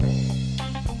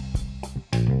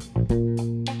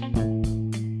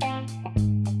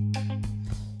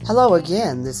Hello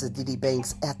again, this is Dee Dee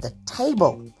Banks at the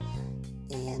table,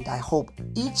 and I hope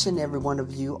each and every one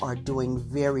of you are doing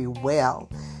very well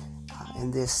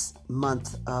in this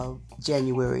month of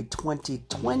January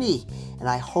 2020, and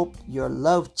I hope your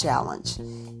love challenge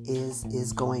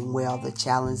is going well. The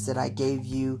challenge that I gave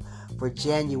you for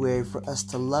January for us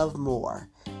to love more,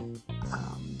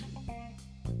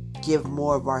 give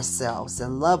more of ourselves,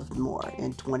 and love more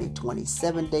in 2020.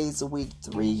 7 days a week,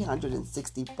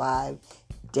 365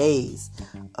 days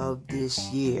of this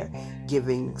year,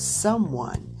 giving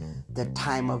someone the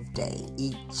time of day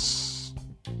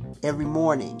every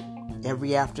morning,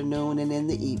 every afternoon, and in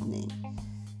the evening.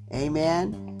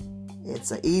 Amen.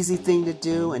 It's an easy thing to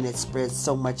do, and it spreads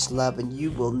so much love, and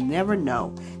you will never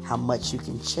know how much you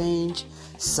can change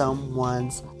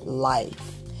someone's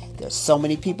life. There's so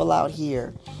many people out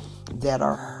here that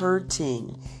are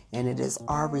hurting, and it is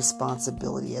our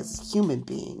responsibility as human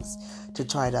beings to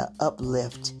try to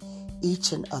uplift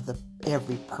each and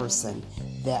every person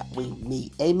that we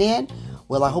meet. Amen.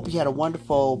 Well, I hope you had a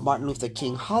wonderful Martin Luther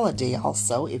King holiday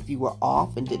also. If you were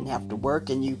off and didn't have to work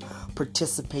and you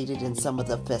participated in some of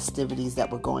the festivities that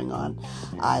were going on.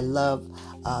 I love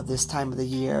this time of the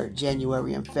year,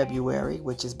 January and February,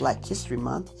 which is Black History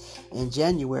Month. In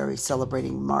January,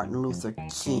 celebrating Martin Luther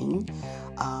King,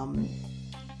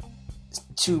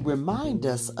 to remind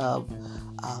us of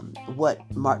what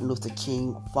Martin Luther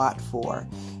King fought for.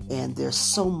 And there's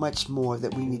so much more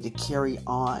that we need to carry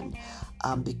on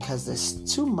because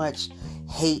there's too much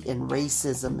hate and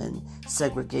racism and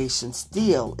segregation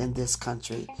still in this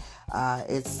country.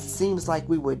 It seems like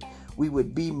we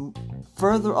would be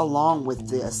further along with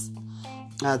this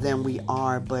than we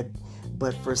are, but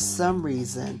for some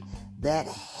reason that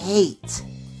hate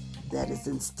that is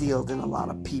instilled in a lot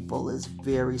of people is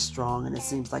very strong, and it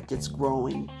seems like it's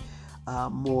growing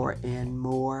more and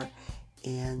more.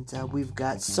 And we've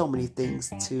got so many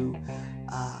things to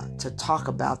talk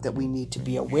about that we need to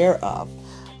be aware of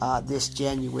this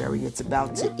January. It's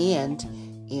about to end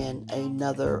in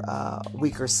another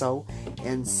week or so,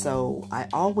 and so I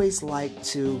always like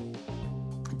to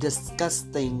discuss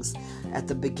things at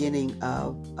the beginning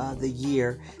of the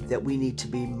year that we need to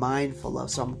be mindful of.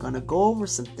 So I'm going to go over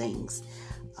some things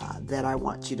that I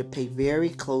want you to pay very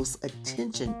close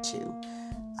attention to.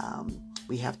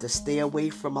 We have to stay away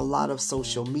from a lot of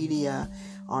social media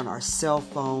on our cell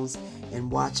phones and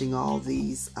watching all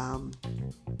these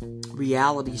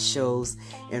reality shows,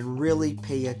 and really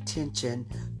pay attention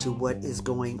to what is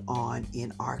going on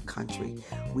in our country.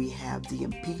 We have the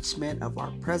impeachment of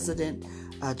our president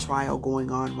trial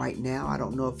going on right now. I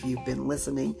don't know if you've been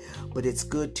listening, but it's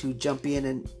good to jump in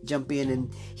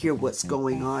and hear what's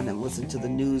going on and listen to the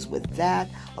news with that.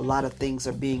 A lot of things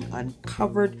are being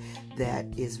uncovered that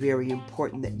is very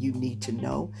important that you need to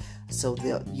know, so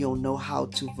that you'll know how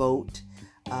to vote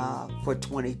for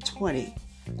 2020.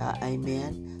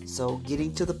 Amen. So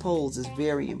getting to the polls is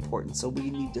very important. So we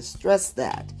need to stress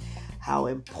that, how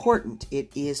important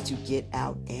it is to get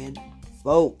out and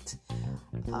vote.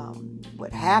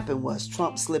 What happened was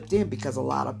Trump slipped in because a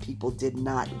lot of people did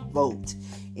not vote,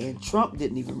 and Trump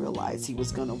didn't even realize he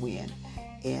was going to win,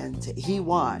 and he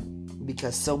won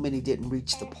because so many didn't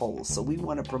reach the polls. So we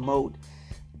want to promote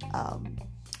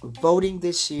voting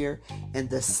this year, and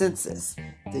the census,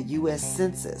 the U.S.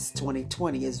 Census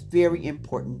 2020 is very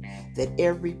important, that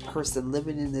every person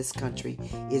living in this country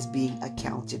is being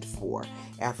accounted for.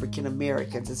 African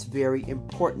Americans, it's very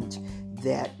important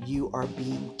that you are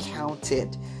being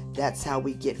counted. That's how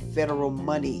we get federal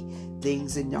money,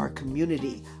 things in our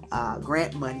community,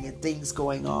 grant money and things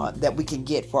going on that we can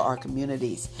get for our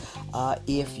communities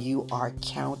if you are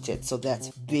counted. So that's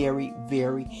very,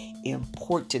 very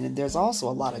important. And there's also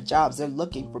a lot of jobs. They're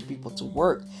looking for people to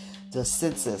work the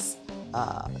census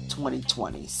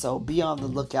 2020. So be on the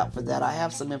lookout for that. I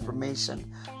have some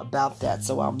information about that,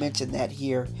 so I'll mention that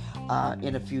here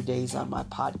in a few days on my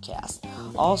podcast.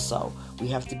 Also, we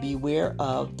have to be aware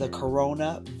of the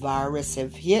coronavirus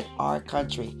have hit our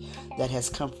country, that has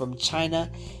come from China,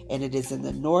 and it is in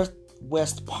the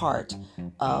northwest part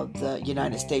of the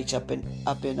United States, up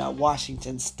in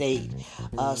Washington State.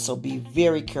 So be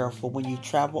very careful when you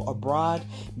travel abroad.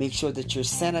 Make sure that you're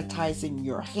sanitizing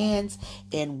your hands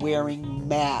and wearing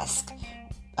masks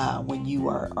when you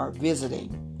are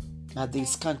visiting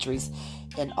these countries.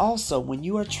 And also, when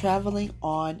you are traveling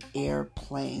on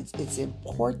airplanes, it's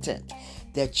important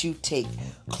that you take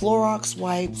Clorox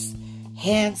wipes,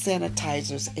 hand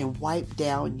sanitizers, and wipe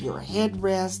down your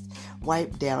headrest,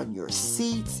 wipe down your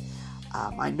seats,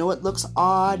 I know it looks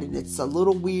odd and it's a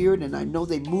little weird, and I know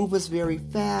they move us very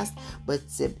fast, but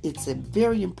it's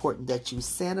very important that you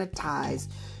sanitize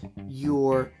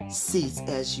your seats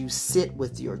as you sit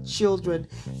with your children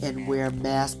and wear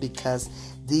masks, because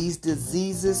these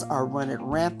diseases are running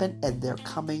rampant and they're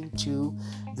coming to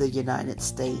the United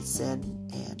States, and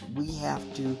we have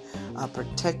to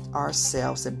protect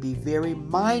ourselves and be very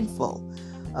mindful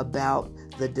about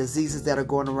the diseases that are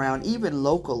going around, even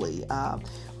locally.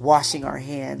 Washing our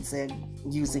hands and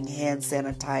using hand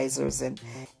sanitizers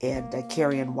and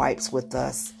carrying wipes with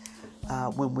us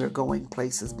when we're going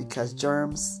places, because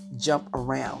germs jump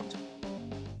around.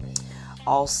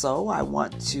 Also, I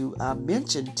want to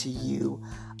mention to you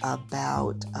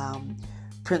about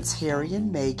Prince Harry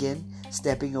and Meghan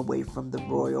stepping away from the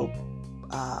royalhood.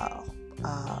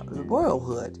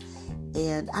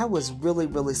 And I was really,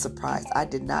 really surprised. I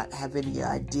did not have any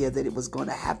idea that it was going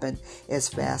to happen as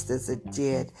fast as it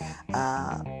did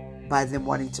by them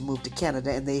wanting to move to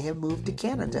Canada, and they have moved to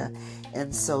Canada.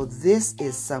 And so this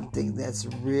is something that's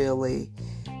really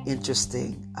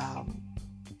interesting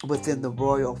within the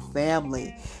royal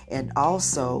family. And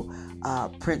also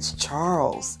Prince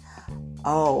Charles,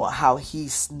 how he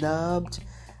snubbed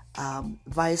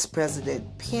Vice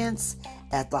President Pence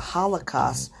at the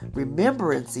Holocaust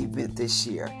Remembrance event this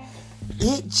year.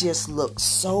 It just looked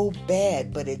so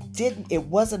bad, but it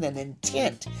wasn't an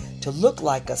intent to look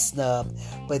like a snub,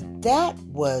 but that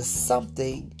was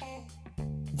something.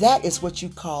 That is what you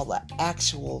call an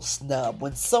actual snub.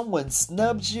 When someone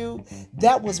snubs you,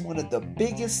 that was one of the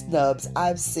biggest snubs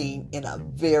I've seen in a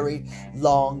very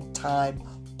long time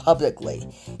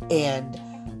publicly. And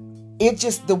it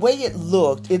just, the way it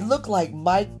looked like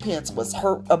Mike Pence was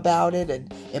hurt about it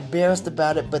and embarrassed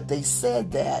about it, but they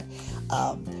said that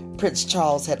Prince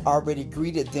Charles had already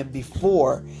greeted them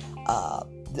before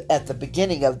at the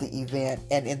beginning of the event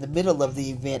and in the middle of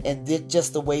the event, and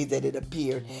just the way that it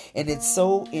appeared. And it's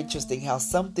so interesting how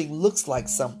something looks like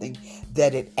something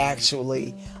that it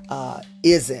actually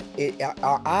isn't.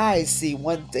 Our eyes see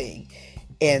one thing,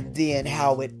 and then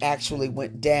how it actually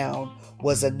went down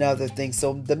was another thing.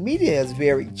 So the media is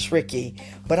very tricky,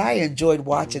 but I enjoyed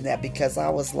watching that, because I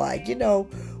was like,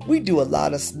 we do a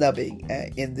lot of snubbing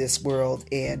in this world,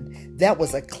 and that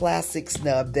was a classic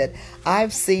snub that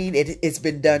I've seen. It's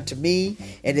been done to me,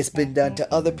 and it's been done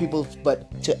to other people,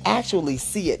 but to actually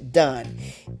see it done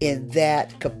in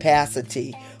that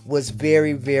capacity was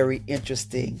very, very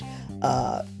interesting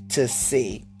to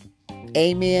see.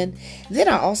 Amen. Then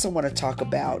I also want to talk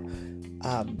about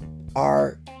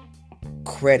our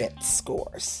credit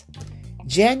scores.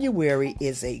 January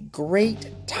is a great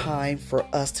time for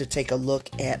us to take a look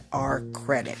at our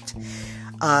credit.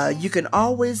 You can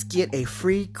always get a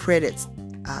free credit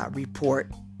report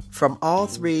from all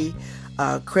three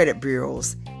credit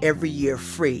bureaus every year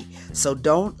free. So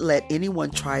don't let anyone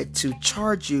try to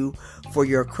charge you for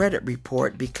your credit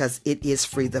report, because it is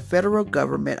free. The federal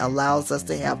government allows us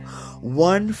to have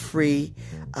one free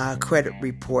credit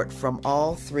report from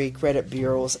all three credit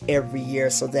bureaus every year.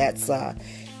 So that's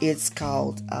it's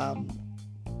called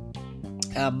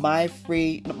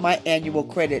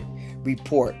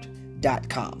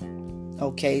myannualcreditreport.com.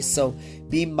 Okay, so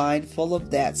be mindful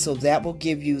of that. So that will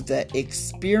give you the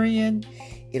Experian,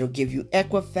 it'll give you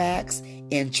Equifax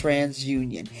and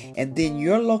TransUnion. And then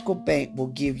your local bank will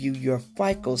give you your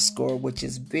FICO score, which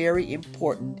is very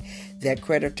important that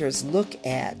creditors look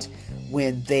at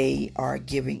when they are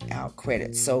giving out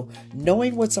credit. So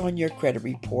knowing what's on your credit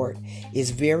report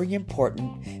is very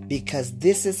important, because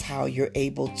this is how you're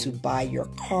able to buy your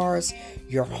cars,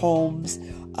 your homes,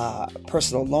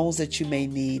 personal loans that you may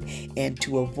need, and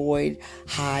to avoid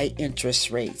high interest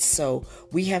rates. So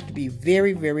we have to be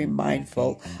very, very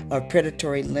mindful of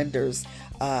predatory lenders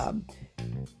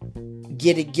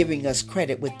giving us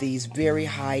credit with these very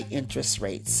high interest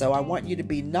rates. So I want you to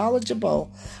be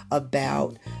knowledgeable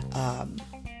about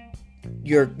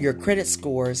your credit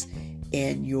scores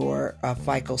and your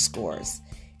FICO scores.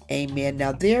 Amen.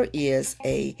 Now there is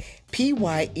a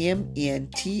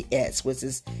PYMNTS, which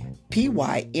is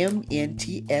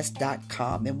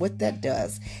PYMNTS.com. And what that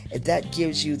does is that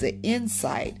gives you the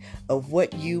insight of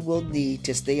what you will need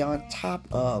to stay on top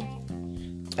of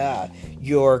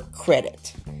your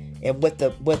credit, and what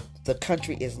the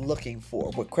country is looking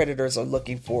for, what creditors are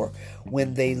looking for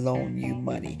when they loan you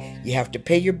money. You have to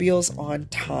pay your bills on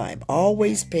time.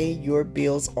 Always pay your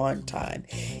bills on time.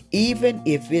 Even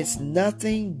if it's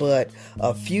nothing but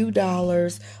a few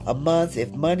dollars a month,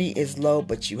 if money is low,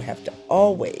 but you have to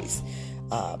always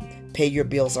pay your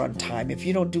bills on time. If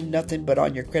you don't do nothing but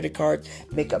on your credit card,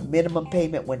 make a minimum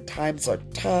payment when times are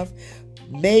tough.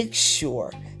 Make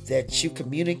sure that you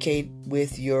communicate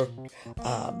with your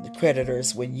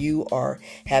creditors when you are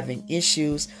having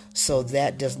issues, so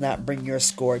that does not bring your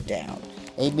score down.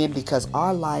 Amen. Because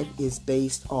our life is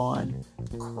based on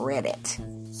credit.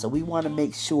 So we want to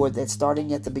make sure that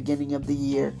starting at the beginning of the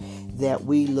year that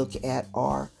we look at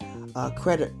our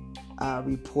credit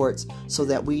reports so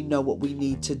that we know what we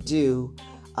need to do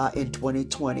in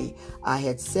 2020. I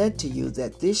had said to you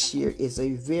that this year is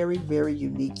a very, very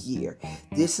unique year.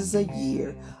 This is a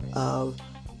year of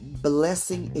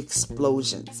blessing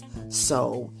explosions.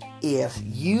 So if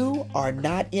you are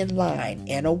not in line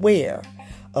and aware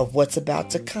of what's about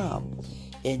to come,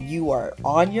 and you are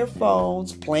on your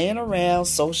phones, playing around,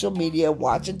 social media,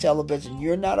 watching television,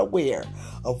 you're not aware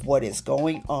of what is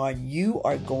going on, you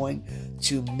are going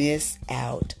to miss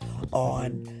out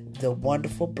on the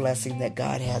wonderful blessing that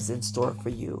God has in store for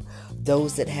you.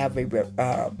 Those that have a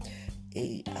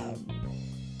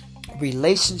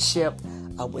relationship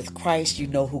with Christ, you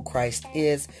know who Christ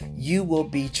is, you will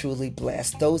be truly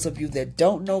blessed. Those of you that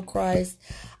don't know Christ,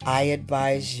 I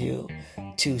advise you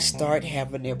to start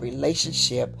having a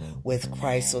relationship with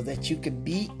Christ so that you can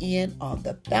be in on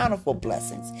the bountiful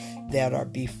blessings that are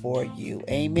before you.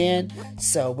 Amen.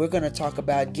 So we're going to talk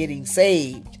about getting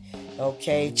saved.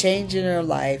 Okay, changing our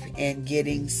life and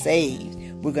getting saved.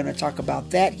 We're going to talk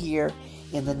about that here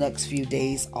in the next few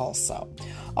days also.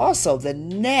 Also, the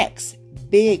next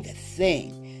big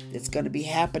thing that's going to be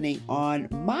happening on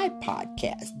my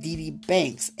podcast, Dee Dee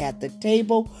Banks at the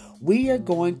Table, we are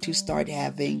going to start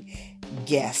having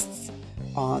guests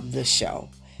on the show.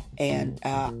 And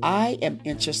I am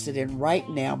interested in right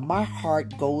now, my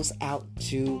heart goes out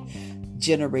to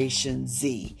Generation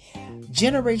Z.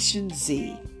 Generation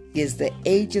Z is the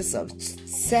ages of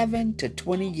 7 to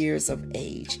 20 years of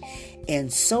age.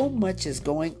 And so much is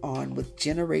going on with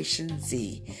Generation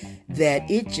Z that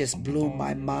it just blew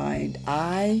my mind.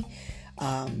 I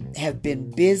have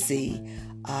been busy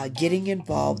getting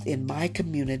involved in my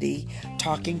community,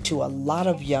 talking to a lot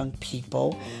of young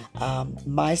people.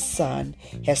 My son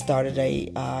has started a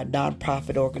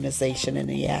nonprofit organization, and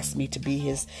he asked me to be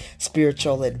his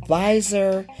spiritual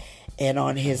advisor and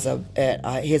on his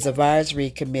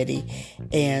advisory committee,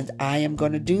 and I am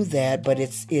going to do that. But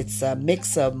it's a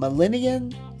mix of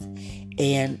millennials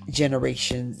and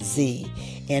Generation Z,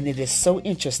 and it is so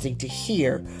interesting to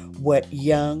hear what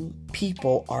young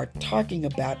people are talking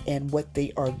about and what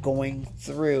they are going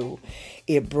through.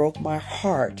 It broke my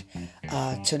heart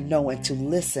to know and to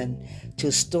listen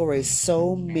to stories.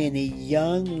 So many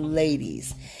young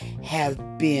ladies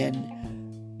have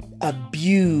been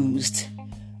abused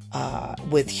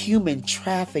with human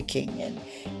trafficking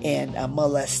and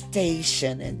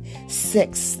molestation and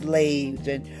sex slaves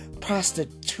and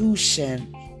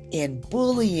prostitution and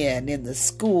bullying in the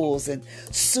schools and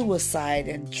suicide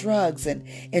and drugs and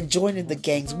joining the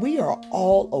gangs. We are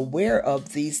all aware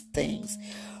of these things.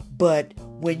 But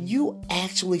when you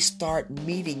actually start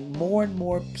meeting more and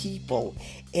more people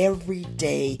every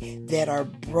day that are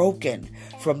broken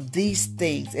from these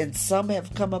things, and some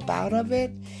have come up out of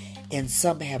it and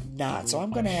some have not. So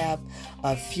I'm going to have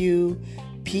a few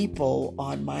people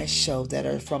on my show that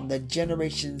are from the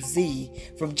Generation Z,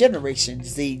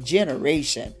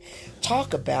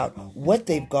 talk about what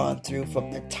they've gone through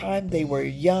from the time they were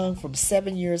young, from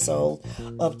 7 years old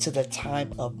up to the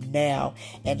time of now,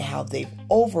 and how they've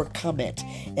overcome it,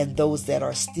 and those that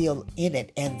are still in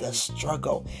it and the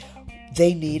struggle.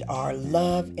 They need our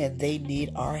love and they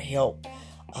need our help.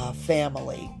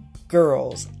 Family,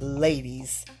 girls,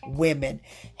 ladies, women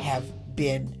have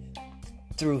been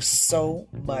through so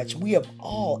much. We have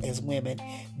all, as women,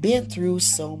 been through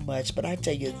so much. But I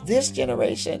tell you, this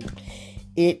generation,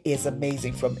 it is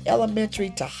amazing. From elementary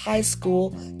to high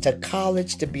school to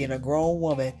college to being a grown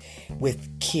woman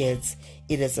with kids,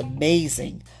 it is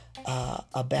amazing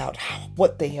about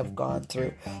what they have gone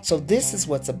through. So this is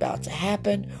what's about to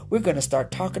happen. We're going to start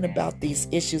talking about these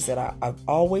issues that I've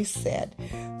always said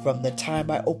from the time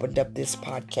I opened up this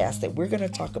podcast, that we're going to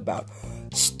talk about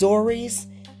stories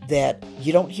that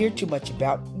you don't hear too much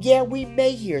about. Yeah, we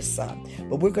may hear some,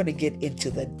 but we're going to get into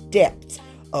the depths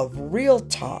of real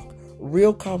talk,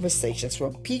 real conversations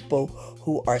from people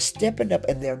who are stepping up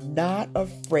and they're not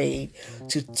afraid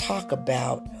to talk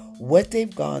about what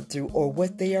they've gone through or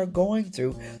what they are going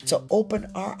through, to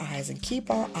open our eyes and keep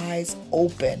our eyes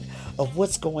open of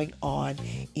what's going on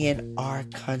in our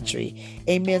country.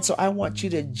 Amen. So I want you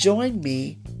to join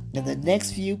me in the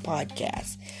next few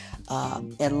podcasts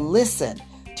and listen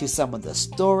to some of the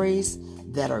stories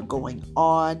that are going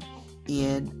on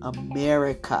in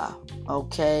America.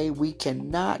 Okay, we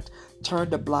cannot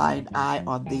turn the blind eye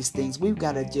on these things. We've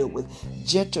got to deal with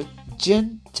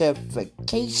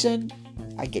gentrification.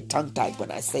 I get tongue-tied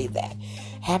when I say that.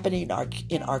 Happening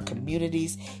in our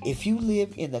communities. If you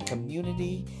live in the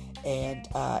community and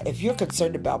if you're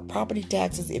concerned about property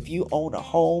taxes, if you own a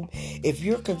home, if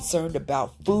you're concerned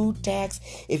about food tax,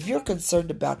 if you're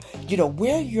concerned about,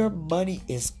 where your money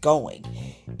is going,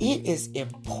 it is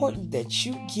important that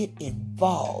you get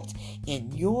involved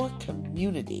in your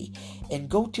community and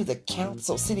go to the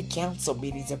city council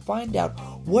meetings and find out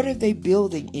what are they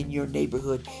building in your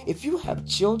neighborhood. If you have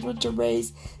children to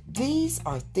raise, these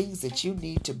are things that you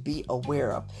need to be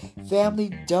aware of. Family,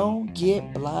 don't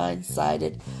get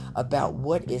blindsided about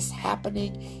what is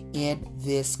happening in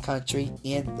this country,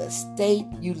 in the state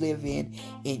you live in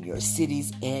your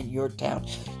cities and your town.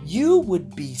 You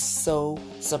would be so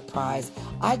surprised.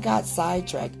 I got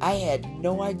sidetracked. I had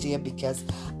no idea because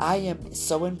I am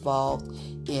so involved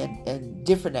in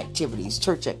different activities,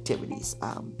 church activities.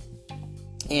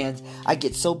 And I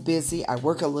get so busy. I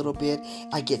work a little bit.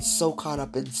 I get so caught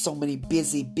up in so many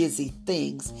busy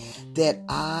things that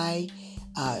I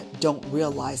don't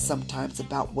realize sometimes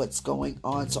about what's going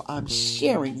on. So I'm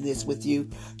sharing this with you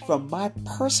from my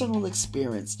personal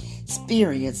experience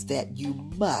that you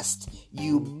must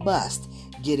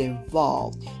get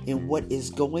involved in what is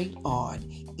going on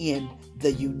in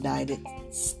the United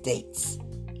States.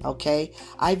 Okay?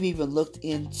 I've even looked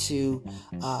into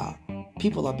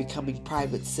people are becoming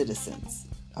private citizens.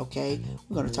 Okay?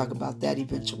 We're going to talk about that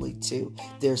eventually too.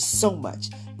 There's so much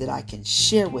that I can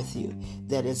share with you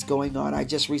that is going on. I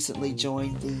just recently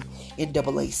joined the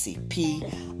NAACP.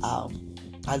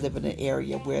 I live in an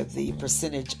area where the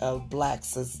percentage of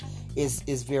blacks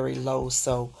is very low,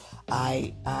 so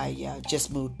I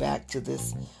just moved back to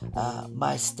this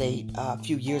my state a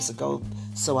few years ago,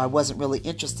 so I wasn't really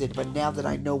interested. But now that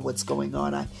I know what's going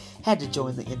on, I had to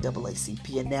join the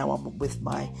NAACP, and now I'm with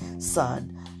my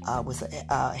son with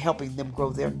helping them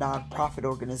grow their nonprofit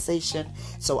organization.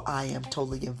 So I am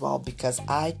totally involved because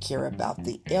I care about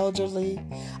the elderly,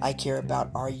 I care about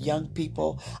our young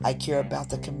people, I care about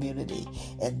the community,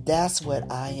 and that's what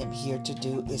I am here to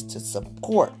do, is to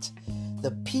support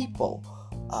the people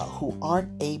who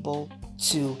aren't able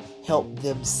to help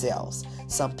themselves.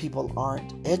 Some people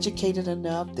aren't educated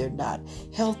enough, they're not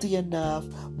healthy enough,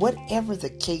 whatever the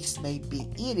case may be.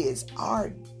 It is our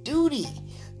duty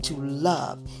to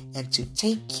love and to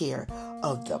take care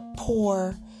of the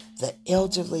poor, the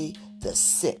elderly, the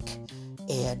sick,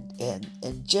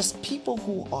 and just people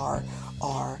who are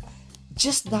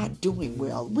just not doing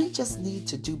well. We just need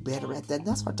to do better at that. And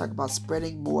that's why I talk about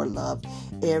spreading more love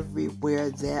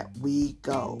everywhere that we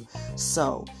go.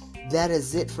 So that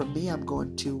is it for me. I'm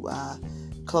going to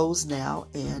close now,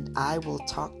 and I will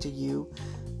talk to you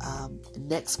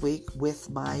next week with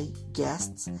my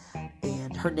guests,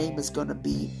 and her name is going to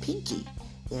be Pinky,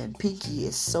 and Pinky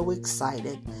is so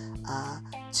excited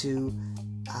to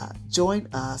join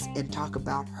us and talk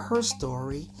about her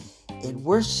story and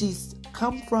where she's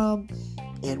come from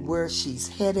and where she's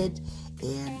headed,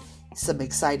 and some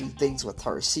exciting things with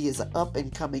her. She is an up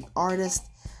and coming artist,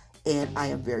 and I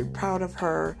am very proud of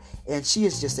her, and she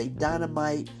is just a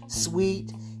dynamite,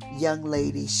 sweet young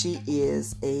lady. She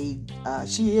is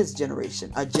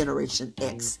Generation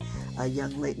X, a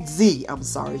young lady. Z, I'm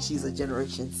sorry, she's a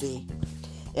Generation Z,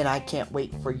 and I can't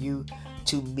wait for you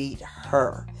to meet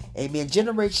her. Amen.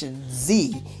 Generation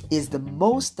Z is the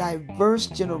most diverse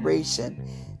generation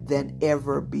than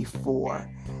ever before.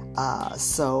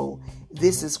 So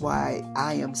this is why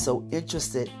I am so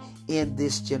interested in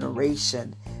this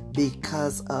generation,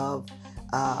 because of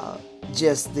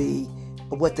just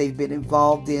what they've been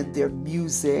involved in, their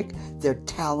music, their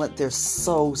talent. They're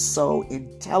so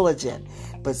intelligent,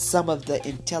 but some of the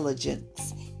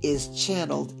intelligence is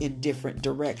channeled in different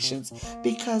directions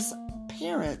because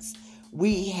parents,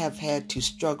 we have had to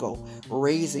struggle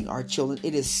raising our children.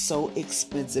 It is so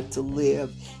expensive to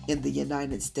live in the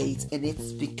United States, and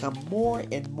it's become more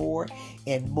and more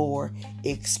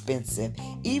expensive.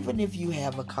 Even if you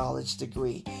have a college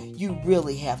degree, you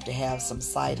really have to have some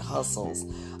side hustles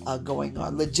going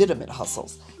on, legitimate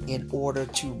hustles, in order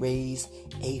to raise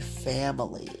a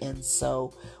family. And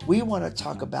so we want to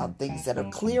talk about things that'll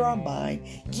clear our mind,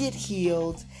 get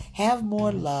healed, have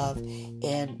more love,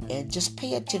 and just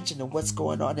pay attention to what's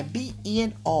going on and be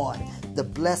in on the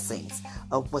blessings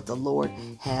of what the Lord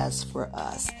has for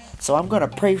us. So I'm going to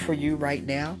pray for you right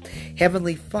now.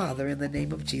 Heavenly Father, in the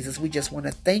name of Jesus, we just want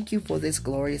to thank you for this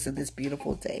glorious and this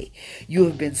beautiful day. You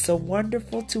have been so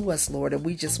wonderful to us, Lord, and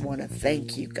we just want to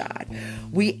thank you, God.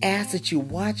 We ask that you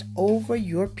watch over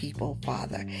your people,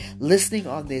 Father, listening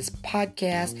on this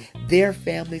podcast, their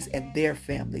families and their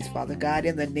families, Father God,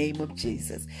 in the name of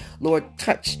Jesus. Lord,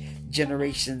 touch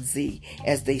Generation Z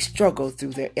as they struggle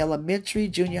through their elementary,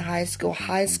 junior high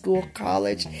school,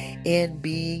 college, and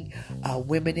being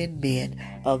women and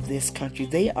men of this country.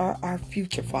 They are our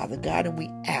future, Father God, and we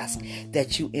ask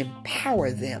that you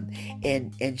empower them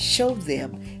and show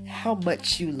them how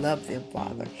much you love them,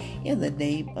 Father, in the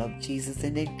name of Jesus,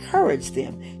 and encourage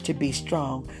them to be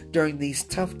strong during these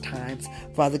tough times.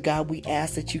 Father God, we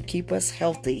ask that you keep us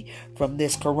healthy from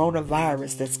this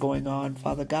coronavirus that's going on,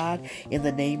 Father God, in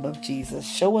the name of Jesus.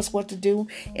 Show us what to do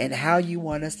and how you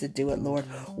want us to do it, Lord.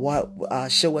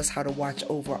 Show us how to watch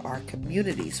over our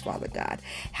communities, Father God,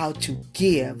 how to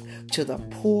give to the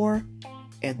poor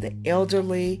and the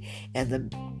elderly and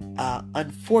the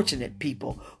unfortunate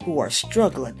people who are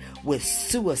struggling with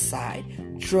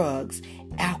suicide, drugs,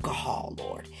 alcohol,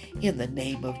 Lord, in the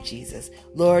name of Jesus.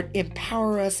 Lord,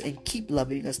 empower us and keep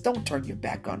loving us. Don't turn your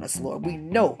back on us, Lord. We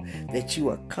know that you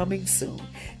are coming soon.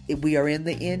 We are in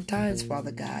the end times,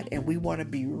 Father God, and we want to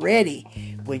be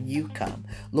ready when you come.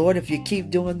 Lord, if you keep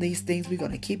doing these things, we're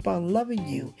going to keep on loving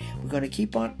you. We're going to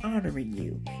keep on honoring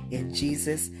you. In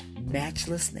Jesus'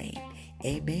 matchless name,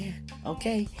 amen.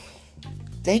 Okay.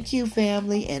 Thank you,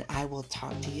 family, and I will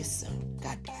talk to you soon.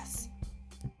 God bless.